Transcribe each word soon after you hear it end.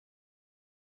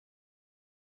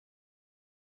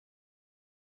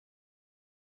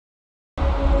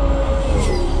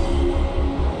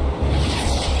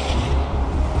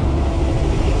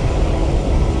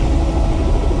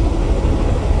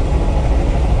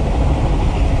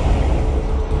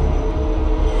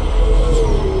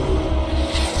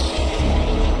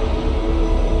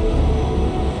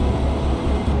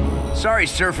Sorry,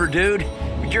 surfer dude,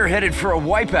 but you're headed for a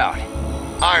wipeout.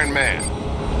 Iron Man.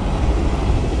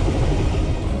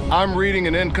 I'm reading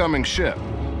an incoming ship.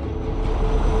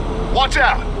 Watch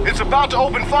out! It's about to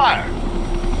open fire!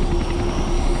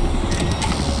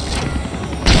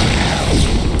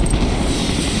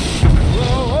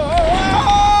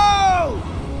 Whoa!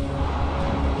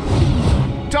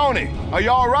 Tony, are you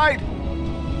all right?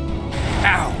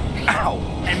 Ow, ow,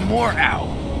 and more ow.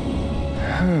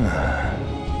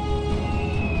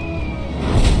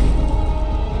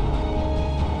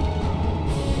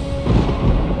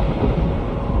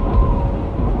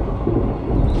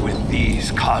 With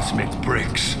these cosmic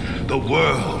bricks, the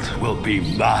world will be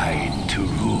mine to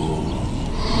rule.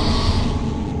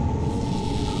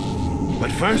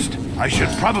 But first, I should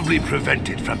probably prevent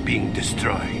it from being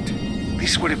destroyed.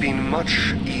 This would have been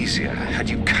much easier had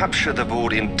you captured the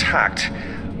board intact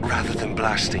rather than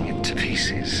blasting it to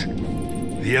pieces.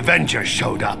 The Avengers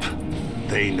showed up.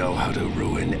 They know how to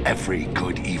ruin every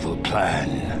good evil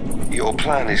plan. Your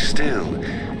plan is still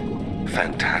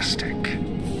fantastic.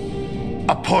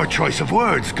 A poor choice of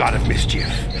words, God of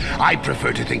Mischief. I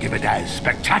prefer to think of it as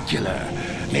spectacular,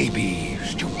 maybe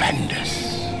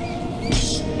stupendous.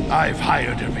 I've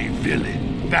hired every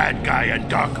villain, bad guy, and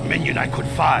dark minion I could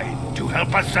find to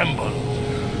help assemble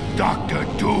Dr.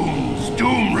 Doom's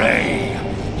Doom Ray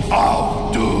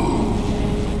of Doom.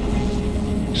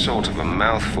 Sort of a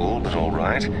mouthful, but all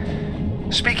right.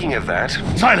 Speaking of that...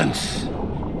 Silence!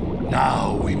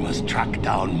 Now we must track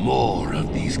down more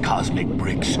of these cosmic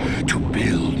bricks to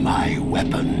build my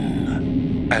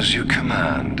weapon. As you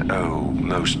command, oh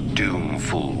most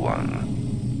doomful one.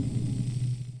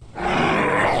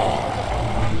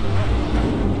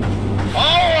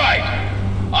 All right!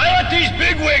 I let these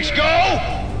bigwigs go!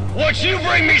 Once you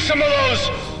bring me some of those...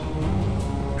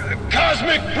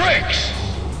 cosmic bricks!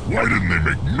 Why didn't they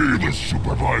make me the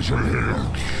supervisor here?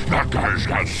 That guy's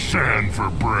got sand for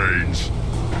brains.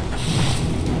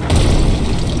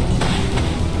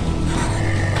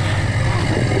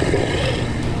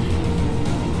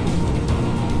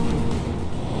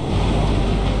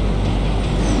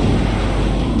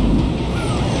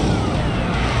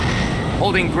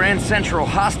 Holding Grand Central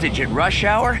hostage at rush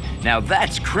hour? Now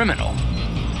that's criminal.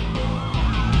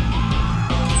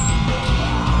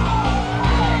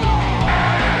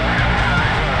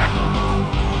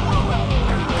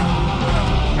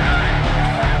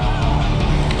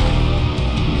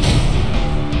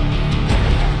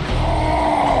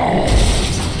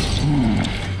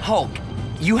 Hulk,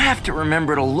 you have to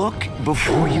remember to look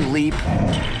before you leap.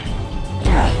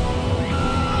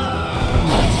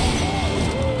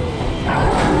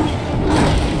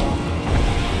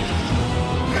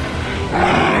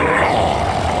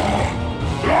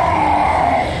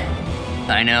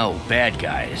 I know, bad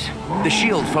guys. The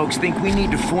SHIELD folks think we need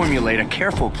to formulate a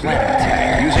careful plan of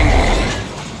attack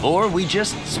using... or we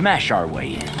just smash our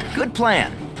way in. Good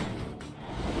plan.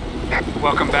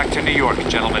 Welcome back to New York,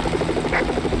 gentlemen.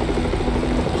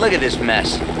 Look at this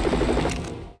mess.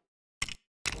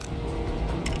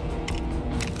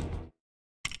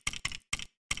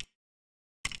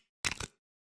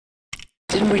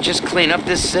 Didn't we just clean up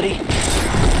this city?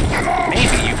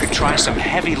 Maybe you could try some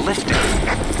heavy lifting.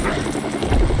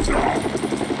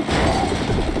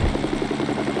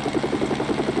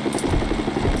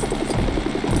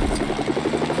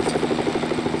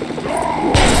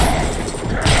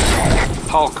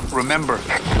 Hulk, remember,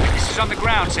 this is on the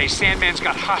ground. Say Sandman's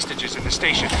got hostages in the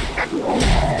station.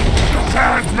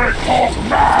 Can't make Hulk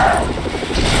mad!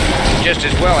 Just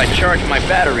as well I charged my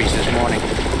batteries this morning.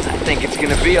 I think it's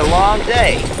gonna be a long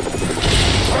day.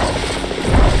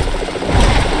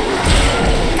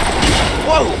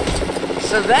 Whoa!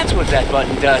 So that's what that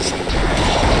button does.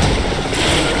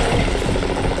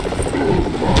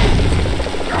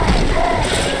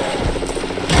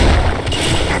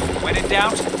 When in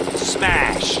doubt,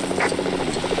 smash.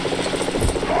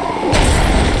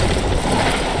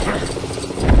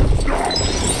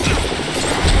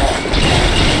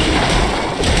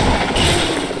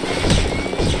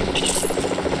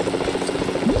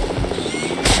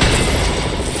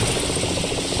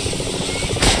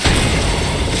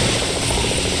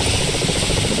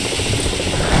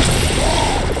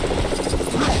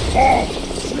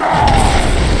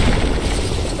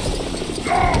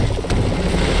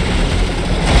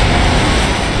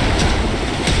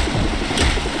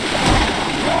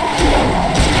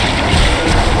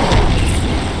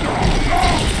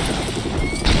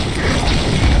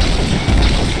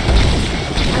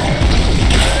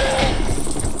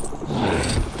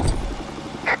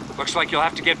 Looks like you'll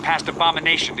have to get past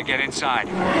Abomination to get inside.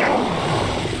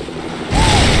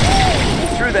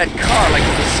 through that car like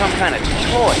it was some kind of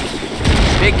toy.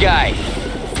 Big guy,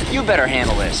 you better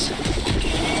handle this.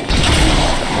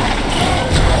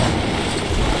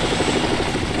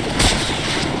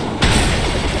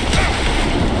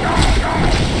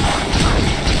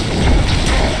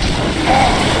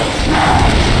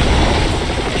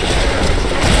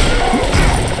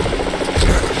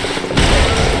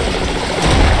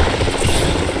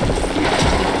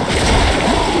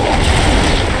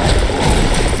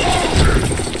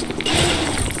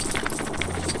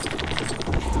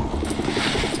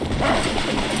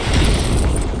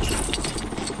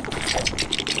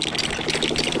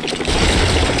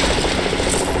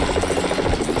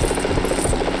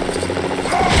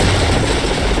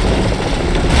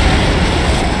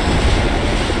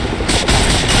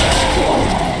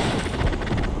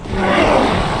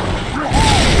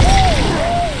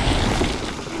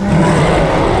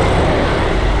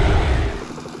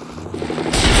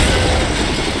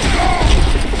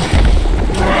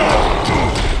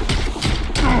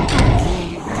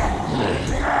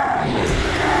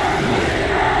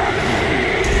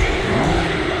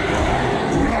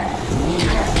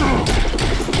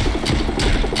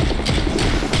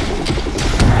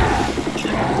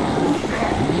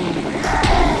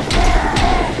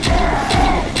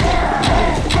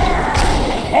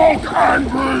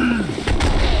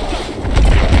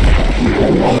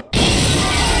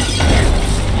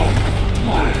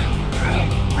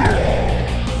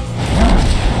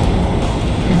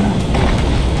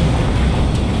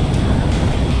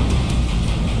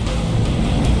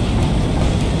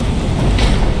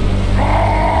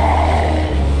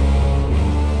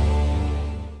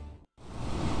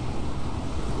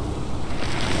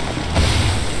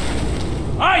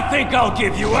 I think I'll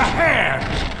give you a hand!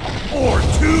 Or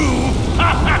two!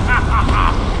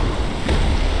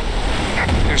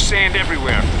 There's sand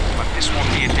everywhere, but this won't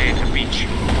be a day at the beach.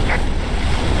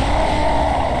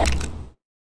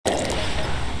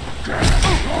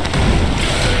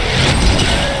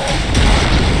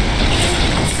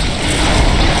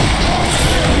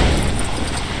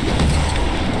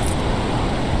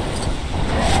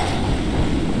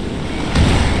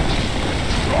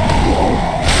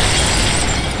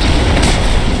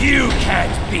 You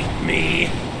can't beat me!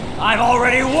 I've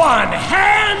already won,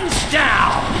 hands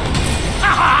down!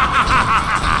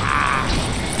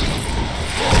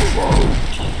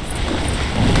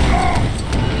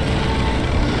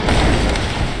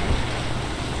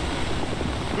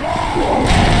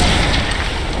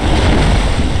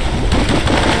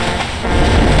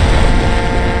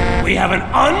 We have an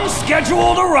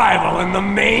unscheduled arrival in the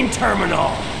main terminal.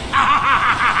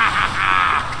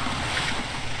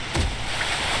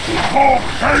 Hulk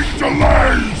hate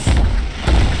delays!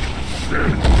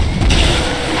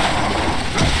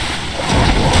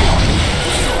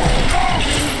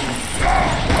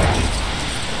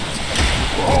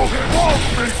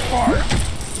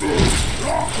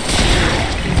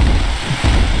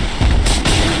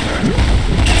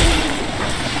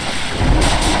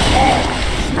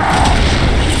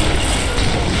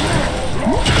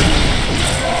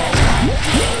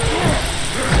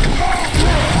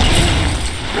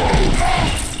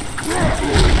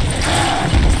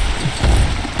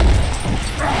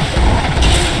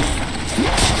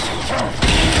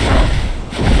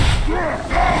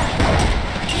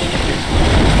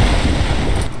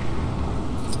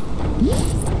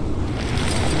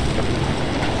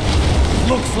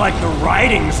 Looks like the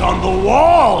writing's on the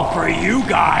wall for you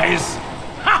guys.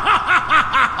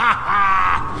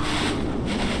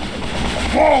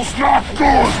 Wall's not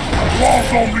good!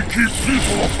 Walls only keep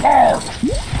people apart!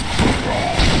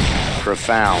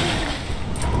 Profound.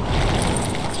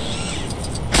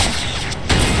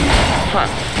 Huh.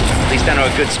 At least I know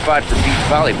a good spot for beach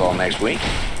volleyball next week.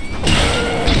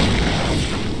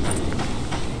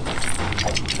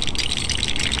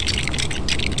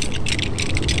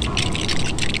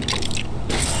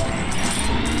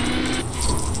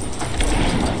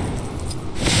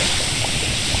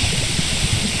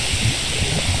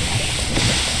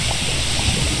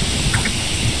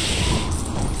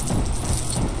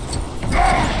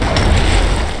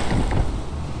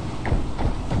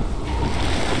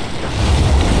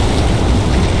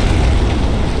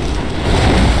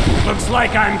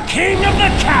 Like I'm king of the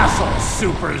castle,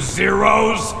 Super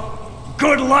Zeros!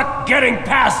 Good luck getting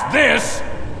past this!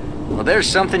 Well, there's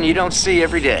something you don't see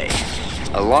every day.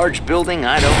 A large building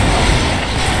I don't know.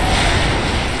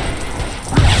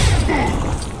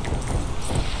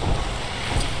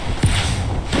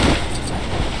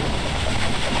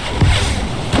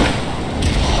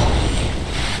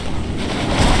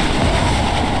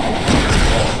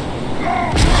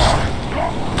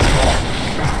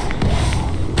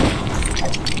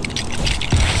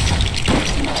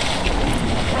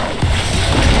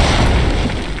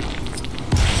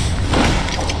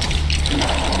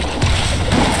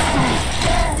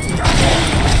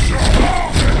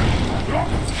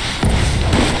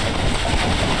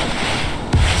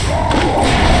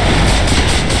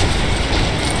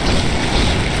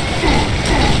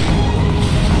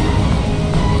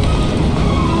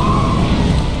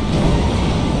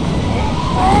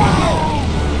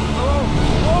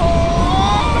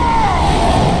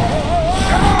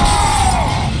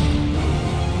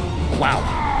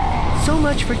 So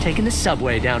much for taking the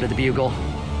subway down to the Bugle.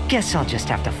 Guess I'll just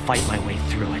have to fight my way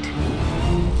through it.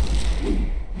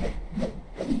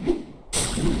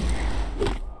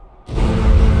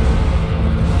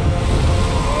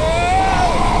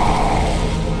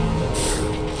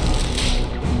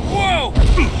 Whoa!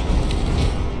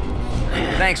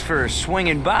 Thanks for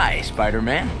swinging by,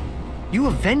 Spider-Man. You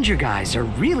Avenger guys are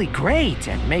really great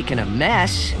at making a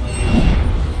mess.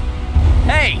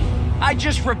 Hey, I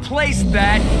just replaced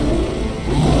that.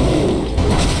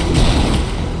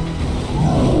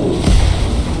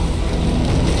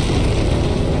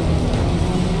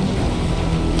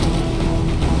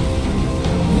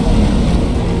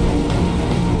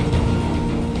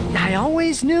 I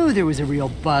always knew there was a real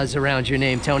buzz around your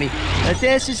name, Tony, but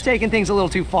this is taking things a little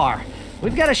too far.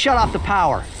 We've got to shut off the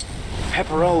power.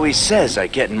 Pepper always says I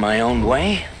get in my own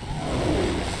way.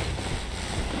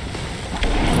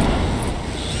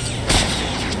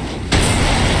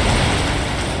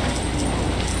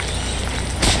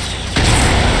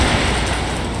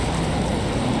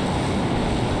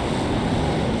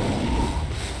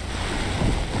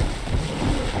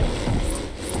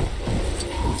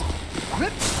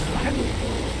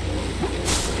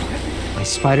 My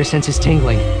spider sense is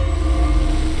tingling.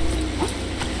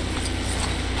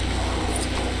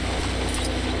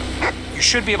 You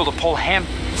should be able to pull hand...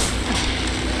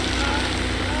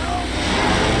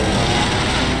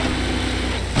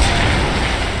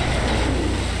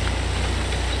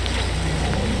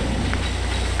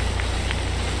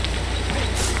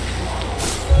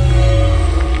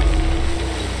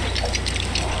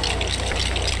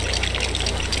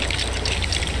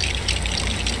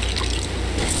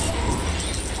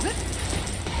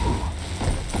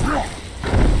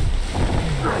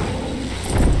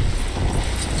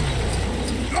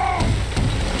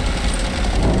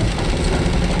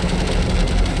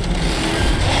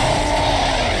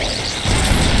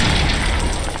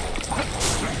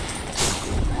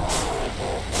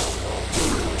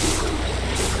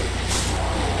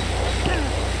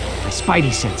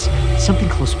 Spidey sense. Something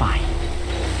close by.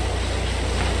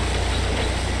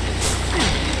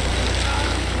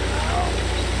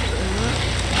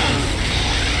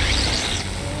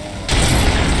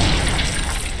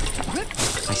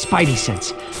 My Spidey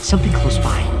sense. Something close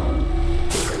by.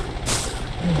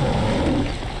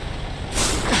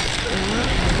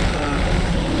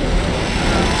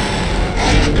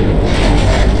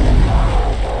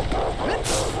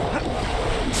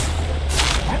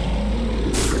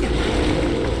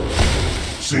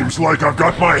 Seems like I've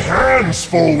got my hands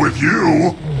full with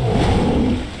you.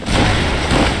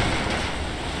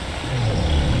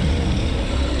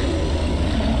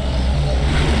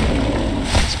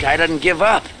 This guy doesn't give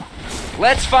up.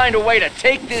 Let's find a way to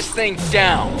take this thing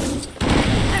down.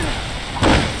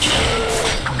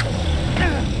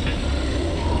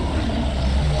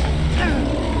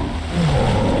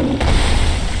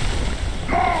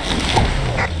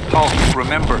 Hulk,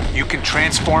 remember, you can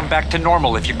transform back to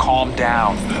normal if you calm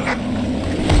down.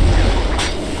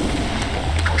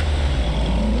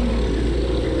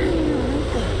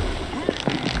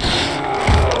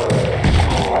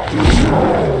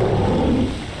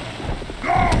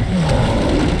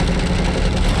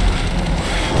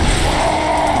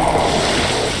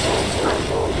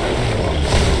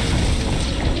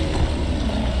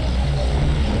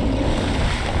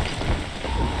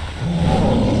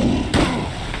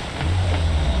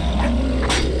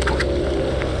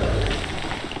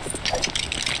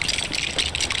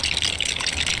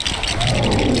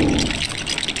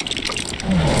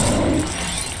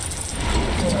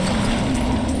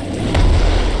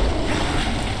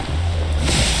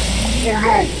 Oh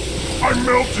no! I'm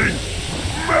melting!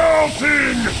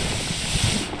 Melting!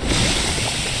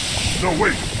 No,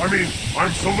 wait, I mean,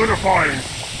 I'm solidifying!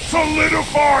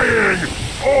 Solidifying!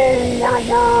 Oh, what a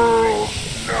world!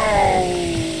 No!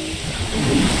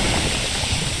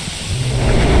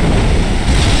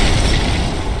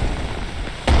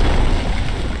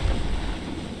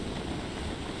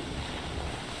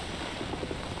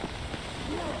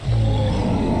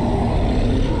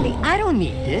 I don't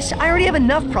need this. I already have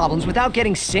enough problems without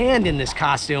getting sand in this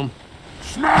costume.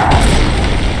 Smash!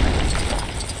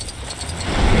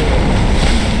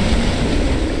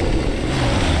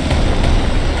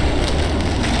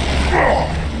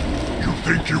 You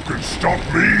think you can stop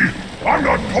me? I'm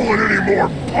not pulling any more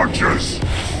punches!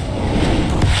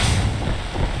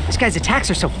 This guy's attacks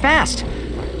are so fast.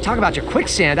 Talk about your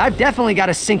quicksand. I've definitely got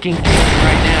a sinking feeling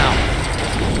right now.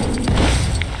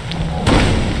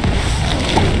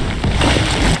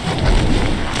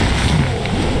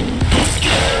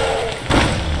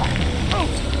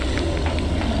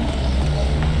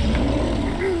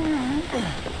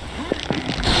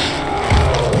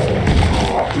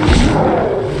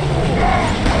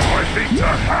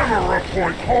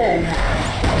 home,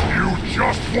 you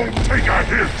just won't take a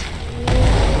hint!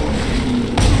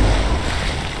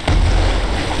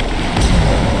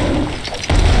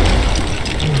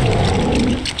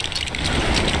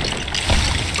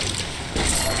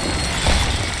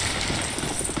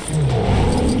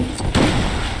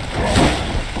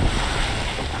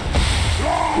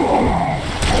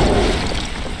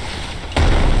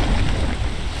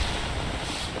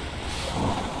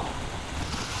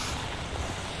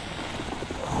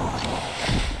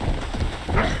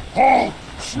 Halt!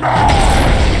 Smash!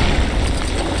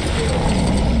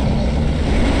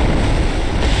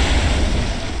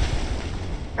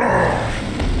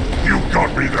 You got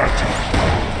me that time,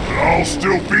 but I'll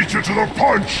still beat you to the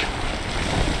punch!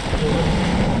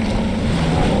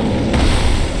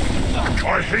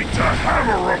 I hate to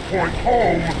hammer a point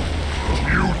home,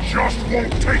 you just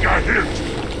won't take a hint!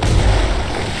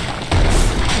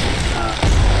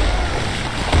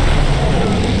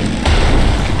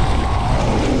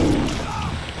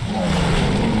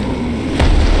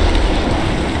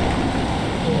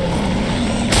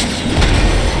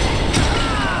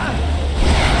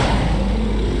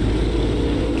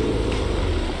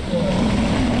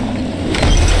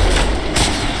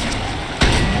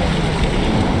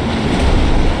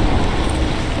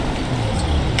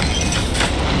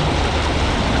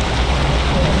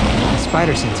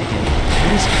 Spider sense again.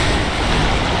 What is it?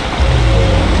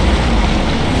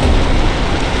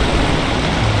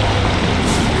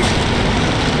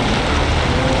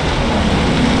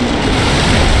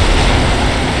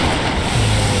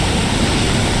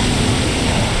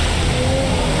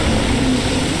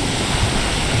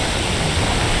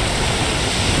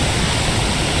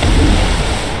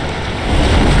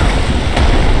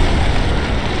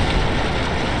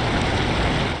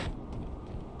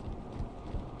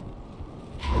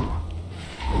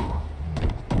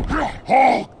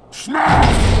 Halt!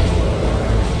 Smash!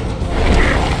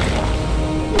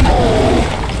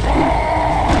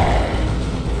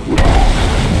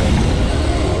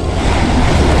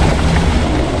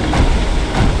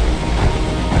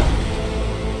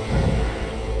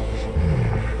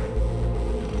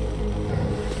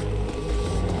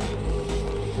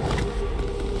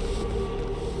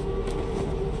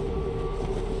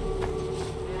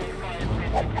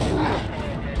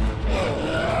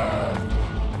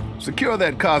 Secure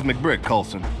that cosmic brick,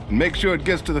 Coulson, and make sure it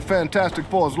gets to the Fantastic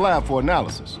Four's lab for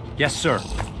analysis. Yes, sir.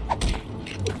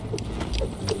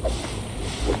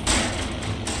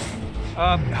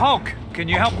 Hulk, can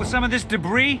you help with some of this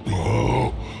debris?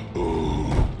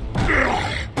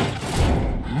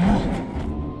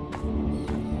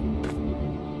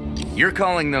 You're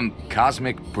calling them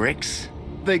cosmic bricks?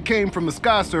 They came from the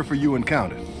sky surfer you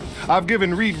encountered. I've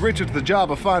given Reed Richards the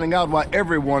job of finding out why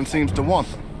everyone seems to want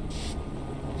them.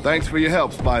 Thanks for your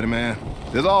help, Spider-Man.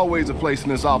 There's always a place in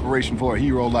this operation for a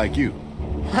hero like you.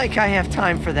 Like I have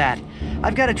time for that.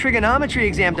 I've got a trigonometry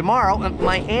exam tomorrow.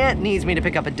 My aunt needs me to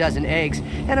pick up a dozen eggs,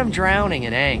 and I'm drowning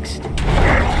in angst.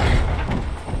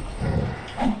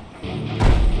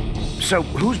 So,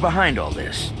 who's behind all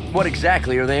this? What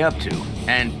exactly are they up to?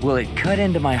 And will it cut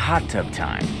into my hot tub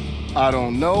time? I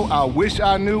don't know, I wish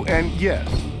I knew, and yes.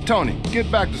 Tony,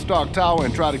 get back to Stark Tower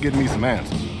and try to get me some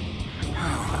answers.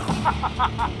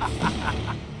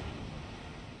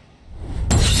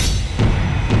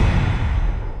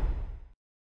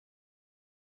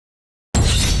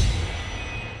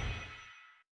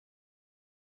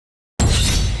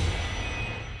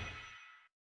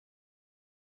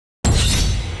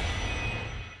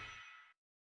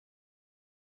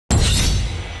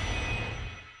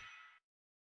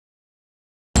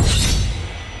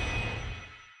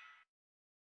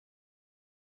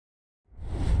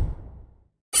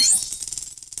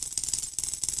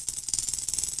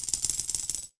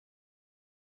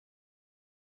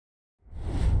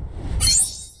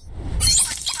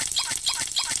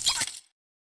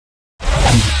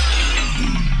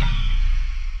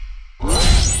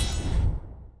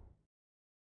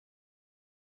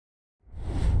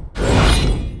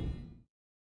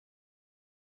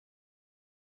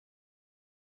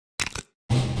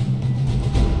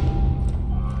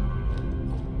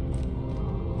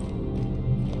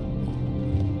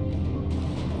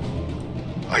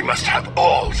 I must have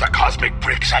all the cosmic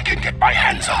bricks I can get my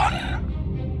hands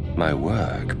on. My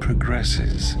work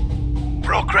progresses.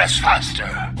 Progress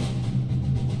faster.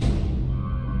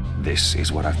 This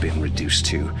is what I've been reduced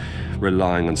to,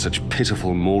 relying on such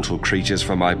pitiful mortal creatures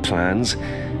for my plans,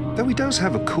 though he does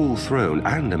have a cool throne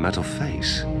and a metal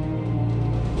face.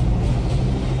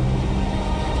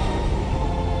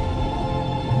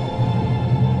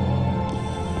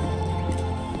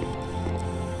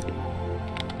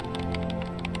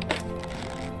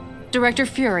 Director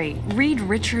Fury, Reed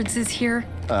Richards is here.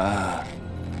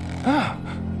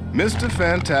 Mr.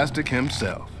 Fantastic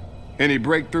himself. Any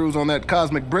breakthroughs on that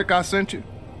cosmic brick I sent you?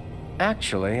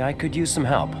 Actually, I could use some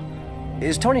help.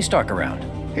 Is Tony Stark around?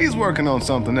 He's working on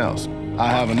something else. I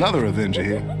have another Avenger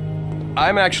here.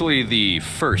 I'm actually the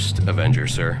first Avenger,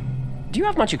 sir. Do you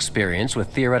have much experience with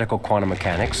theoretical quantum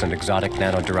mechanics and exotic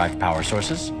nano-derived power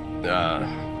sources?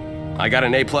 I got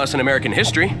an A+ in American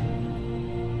history.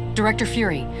 Director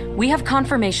Fury, we have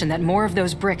confirmation that more of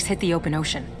those bricks hit the open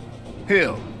ocean.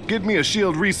 Hill, get me a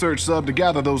SHIELD research sub to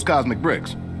gather those cosmic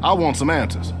bricks. I want some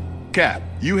answers. Cap,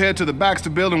 you head to the Baxter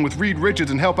building with Reed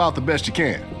Richards and help out the best you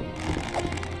can.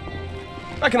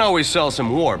 I can always sell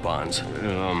some war bonds.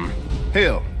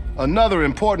 Hill, another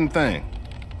important thing.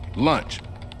 Lunch.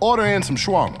 Order in some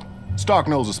shawarma. Stark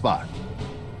knows a spot.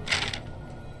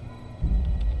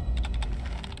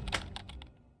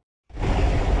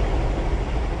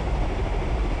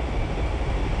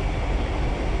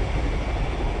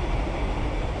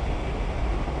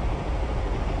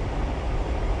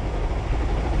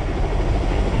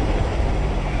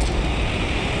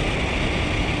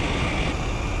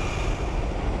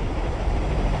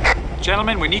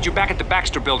 Gentlemen, we need you back at the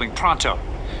Baxter building pronto.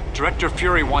 Director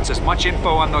Fury wants as much info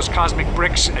on those cosmic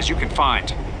bricks as you can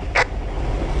find.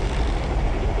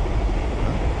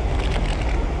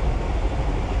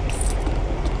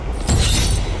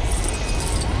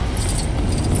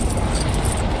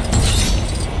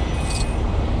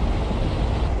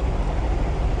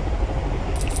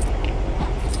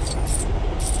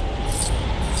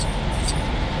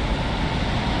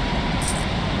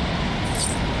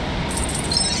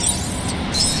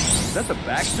 Is that the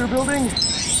Baxter building?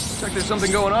 Looks like there's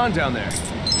something going on down there.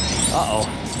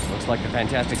 Uh-oh. Looks like the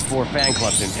Fantastic Four fan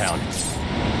club's in town.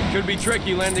 Could be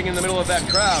tricky landing in the middle of that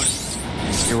crowd.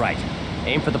 You're right.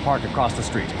 Aim for the park across the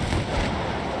street.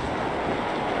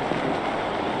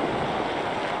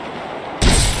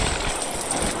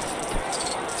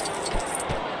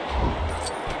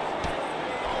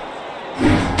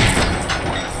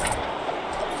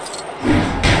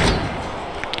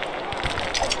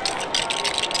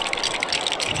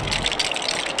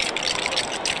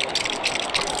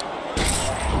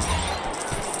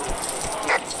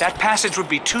 That passage would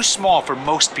be too small for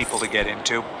most people to get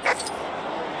into.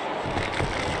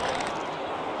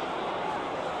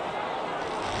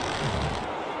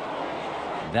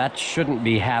 That shouldn't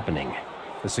be happening.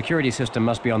 The security system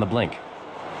must be on the blink.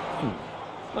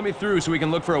 Let me through so we can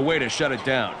look for a way to shut it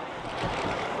down.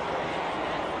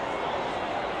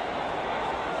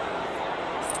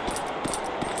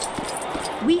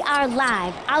 We are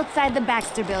live outside the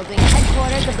Baxter building,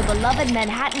 headquarters of the beloved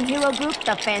Manhattan hero group,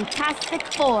 the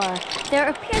Fantastic Four. There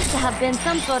appears to have been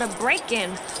some sort of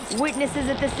break-in. Witnesses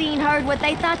at the scene heard what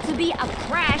they thought to be a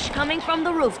crash coming from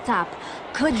the rooftop.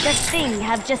 Could the thing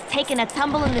have just taken a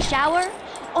tumble in the shower?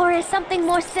 Or is something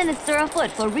more sinister afoot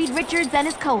for Reed Richards and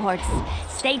his cohorts?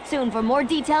 Stay tuned for more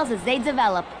details as they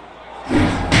develop.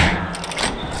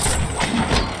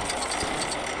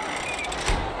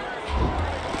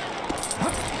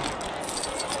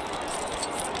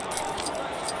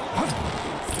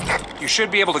 You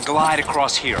should be able to glide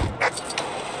across here.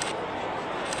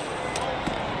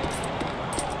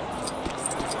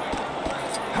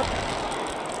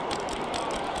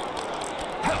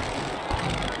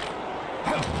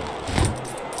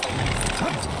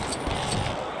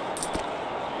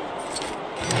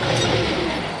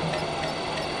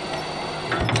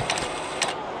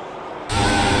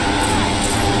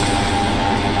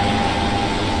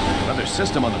 Another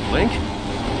system on the blink?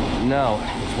 No,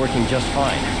 it's working just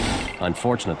fine.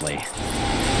 Unfortunately.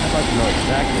 I'd like to know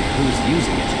exactly who's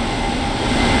using it.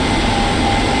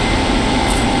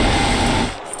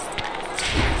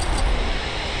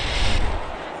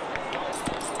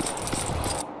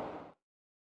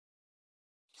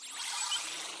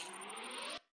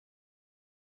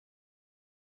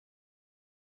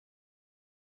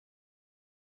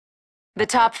 The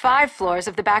top 5 floors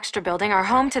of the Baxter building are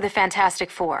home to the Fantastic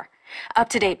Four.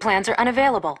 Up-to-date plans are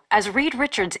unavailable, as Reed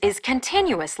Richards is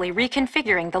continuously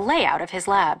reconfiguring the layout of his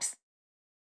labs.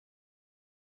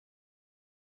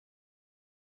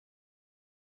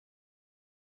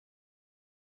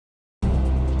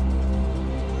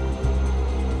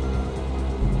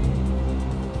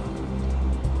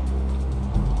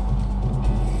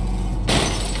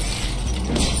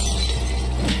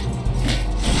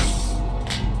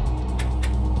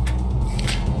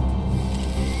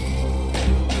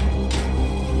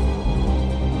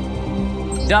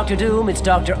 Dr. Doom, it's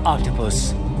Dr.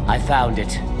 Octopus. I found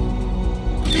it.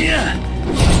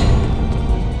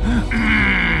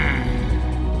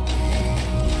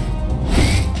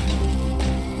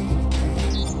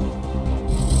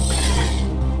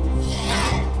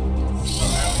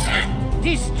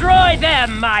 Destroy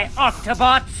them, my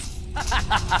Octobots!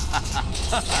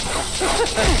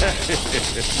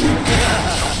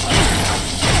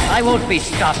 I won't be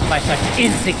stopped by such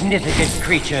insignificant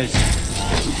creatures.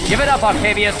 Give it up,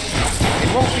 Octavius.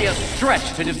 It won't be a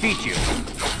stretch to defeat you.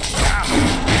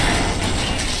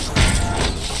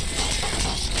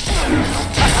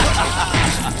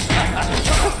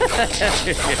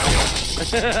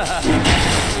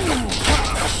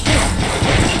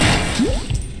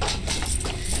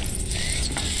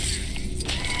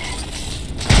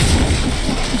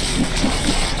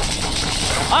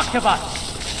 Octobot,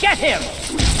 get him!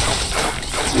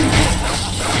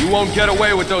 You won't get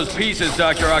away with those pieces,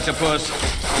 Dr. Octopus.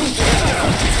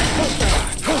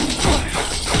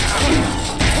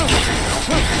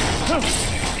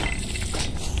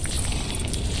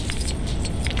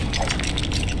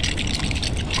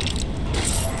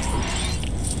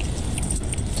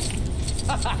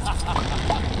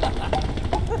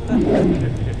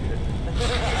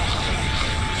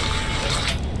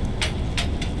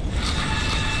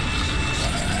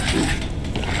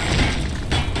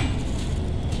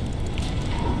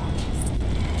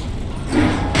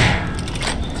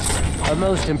 A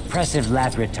most impressive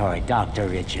laboratory, Dr.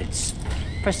 Richards,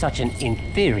 for such an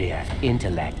inferior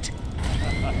intellect.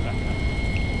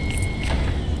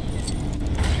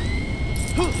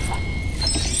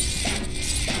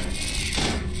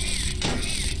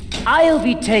 I'll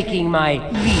be taking my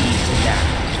leave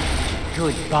now.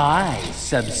 Goodbye,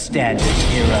 substandard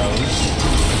heroes.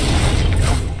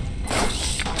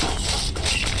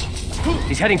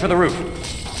 He's heading for the roof.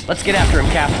 Let's get after him,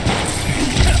 Cap.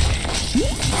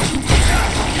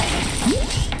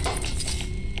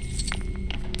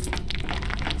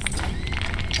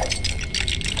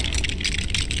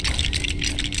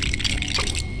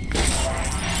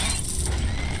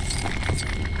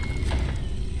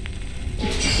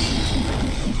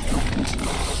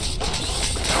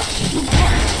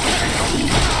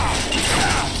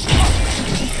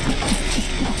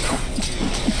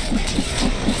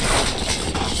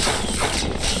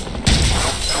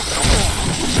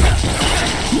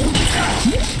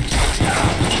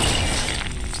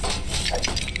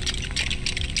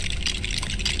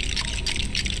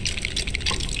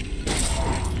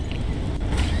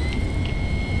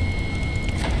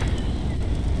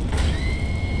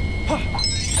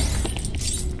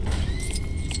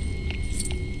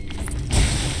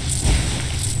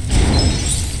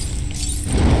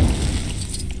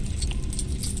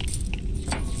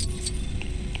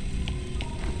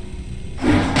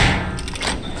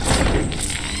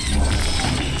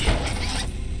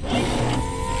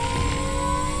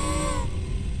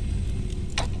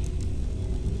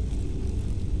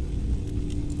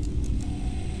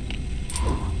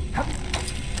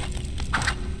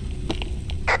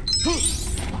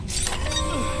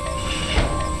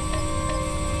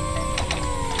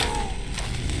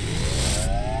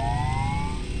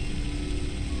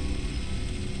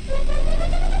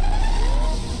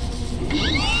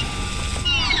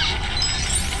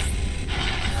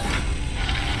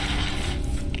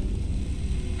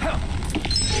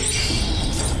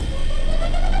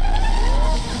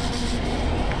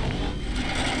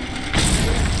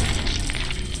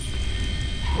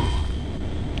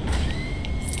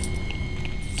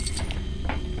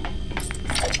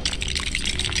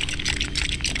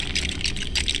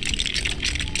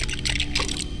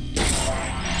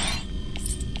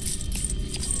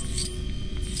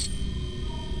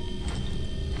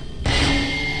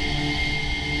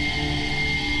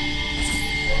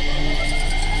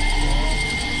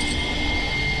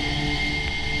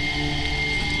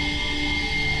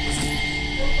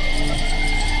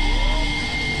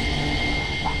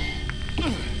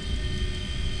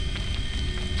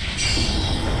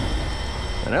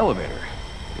 An elevator.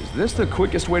 Is this the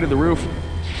quickest way to the roof?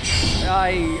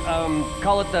 I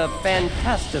call it the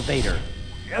Fantastivator.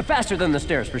 Faster than the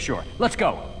stairs, for sure. Let's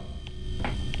go.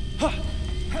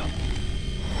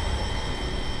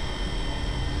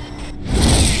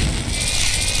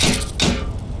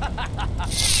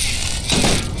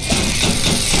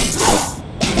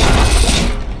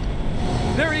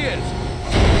 There he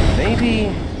is!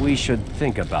 Maybe we should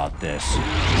think about this.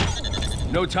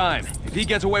 No time. If he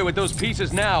gets away with those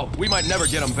pieces now, we might never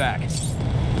get him back.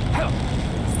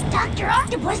 Dr.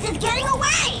 Octopus is getting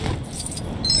away!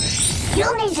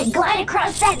 You'll need to glide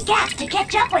across that gap to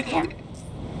catch up with him.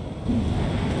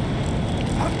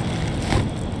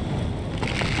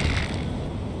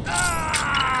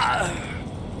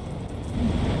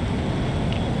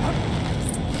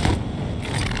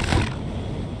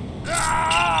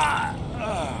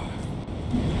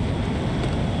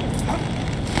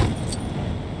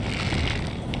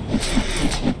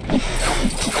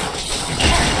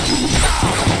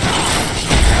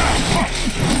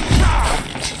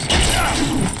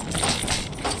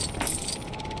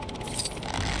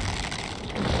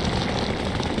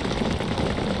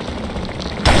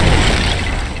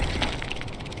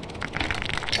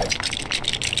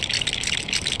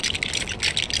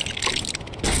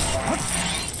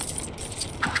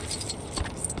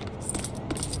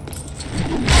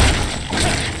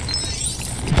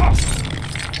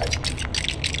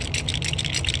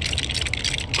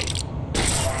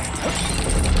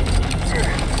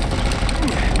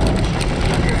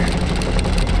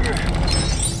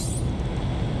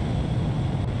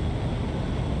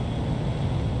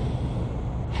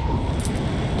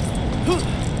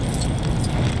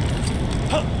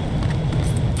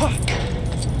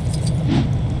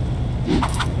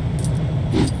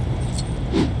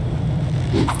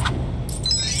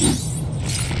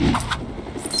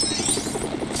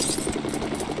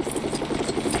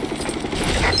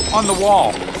 On the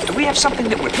wall. Do we have something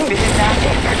that would fit in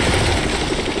that?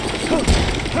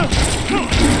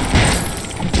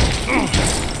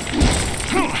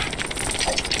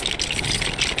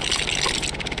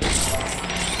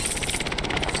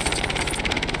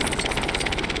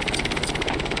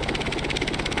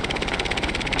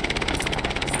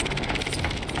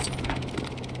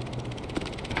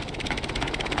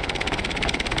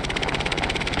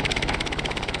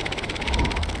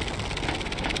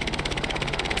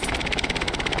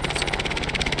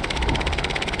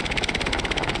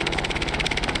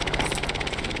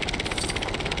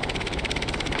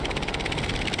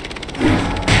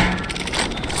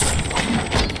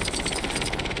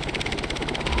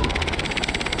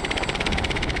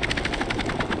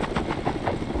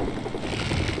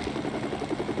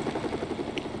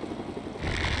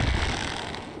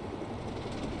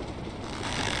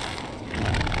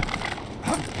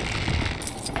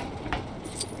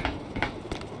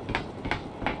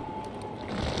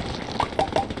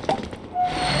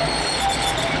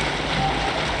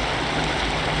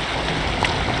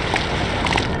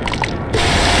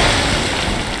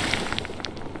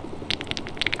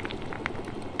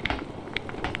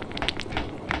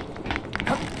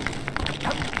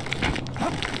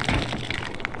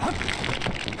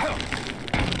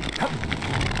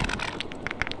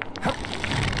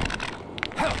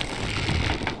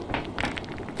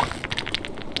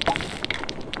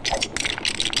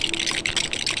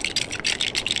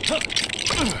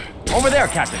 Over there,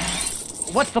 Captain.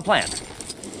 What's the plan?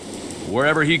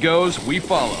 Wherever he goes, we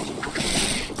follow.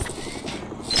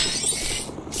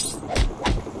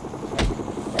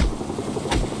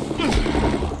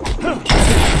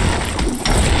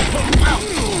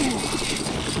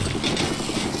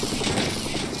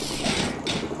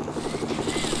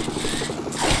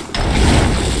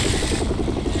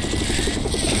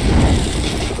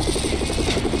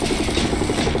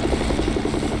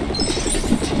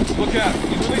 Look out,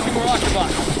 he's releasing more octopi.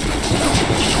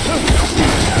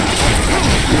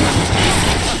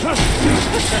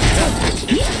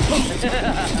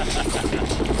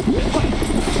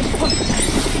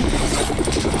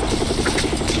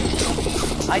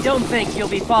 I don't think you'll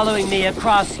be following me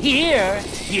across here,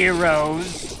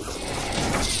 heroes.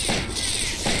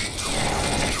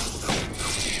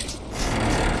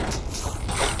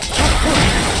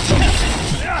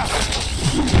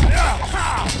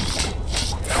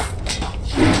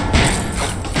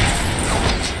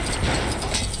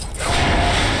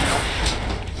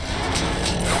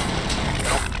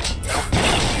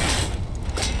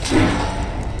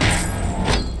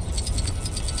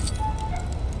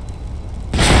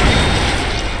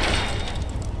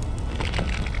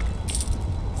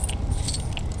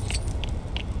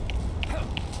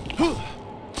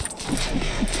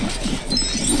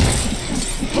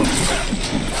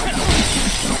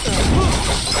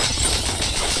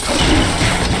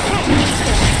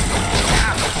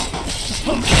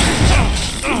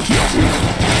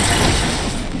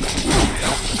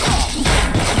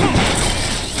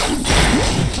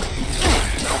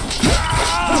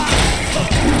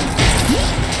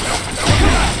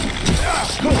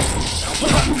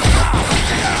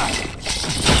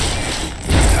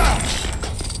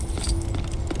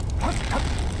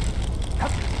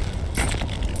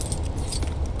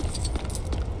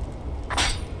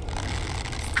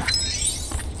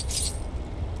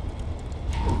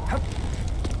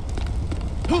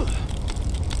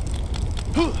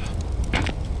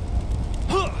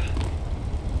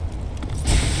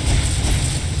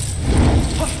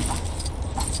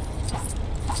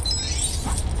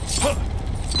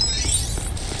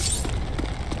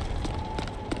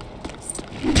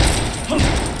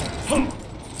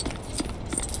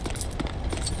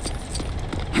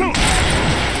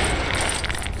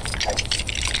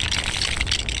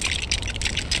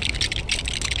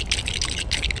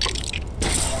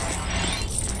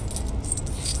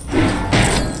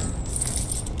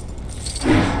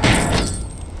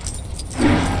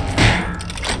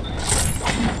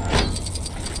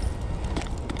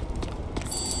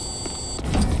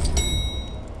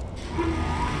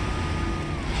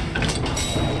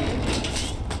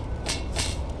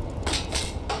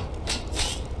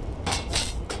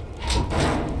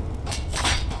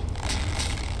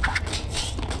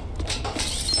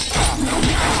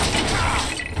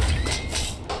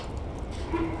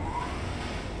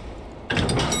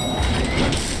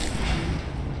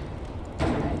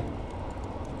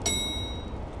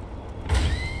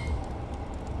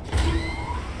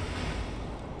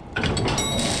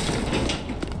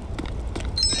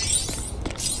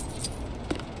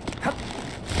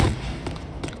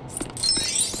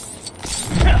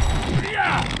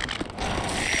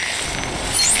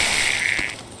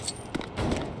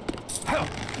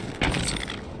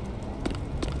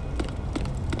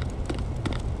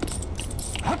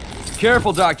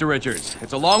 Careful, Dr. Richards.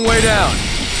 It's a long way down.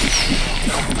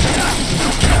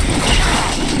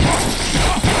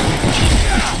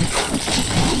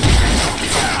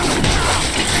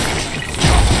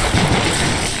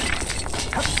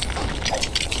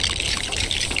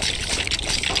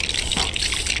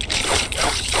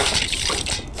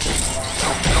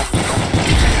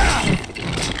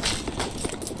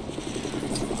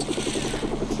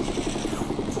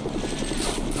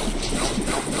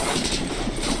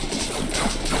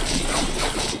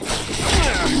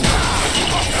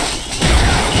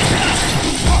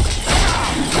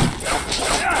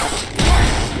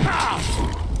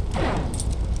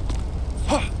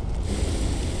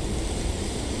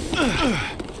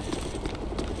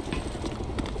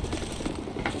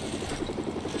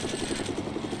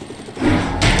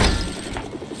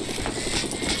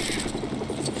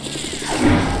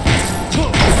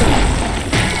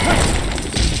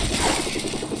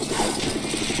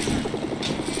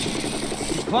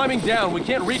 Climbing down, we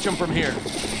can't reach him from here.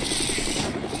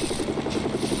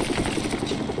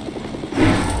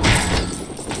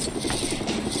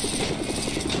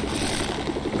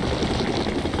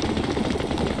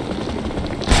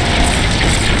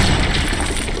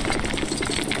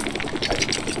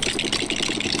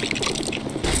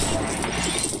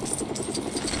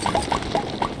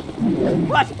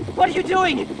 What? What are you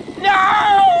doing?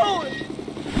 No!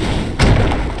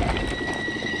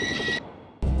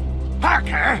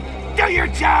 Parker, do your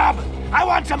job! I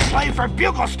want some play for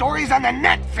bugle stories on the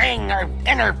net thing, or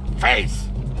interface.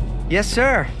 Yes,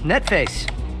 sir. Netface.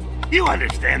 You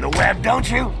understand the web, don't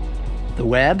you? The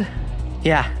web?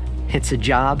 Yeah, it's a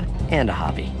job and a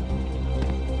hobby.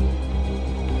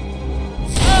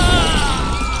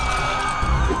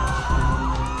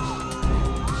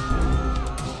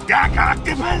 Doc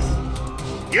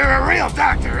Octopus? You're a real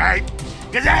doctor, right?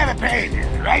 Because I have a page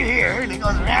right here, and it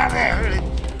goes around there, and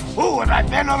ooh, if I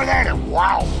bend over there, then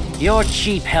wow. Your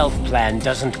cheap health plan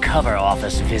doesn't cover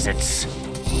office visits.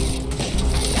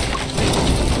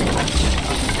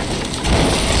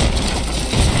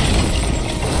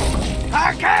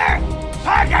 Parker!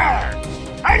 Parker!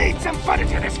 I need some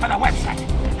footage of this for the website.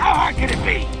 How hard could it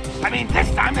be? I mean,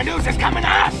 this time the news is coming to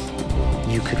us.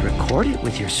 You could record it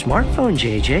with your smartphone,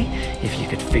 JJ, if you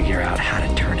could figure out how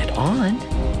to turn it on.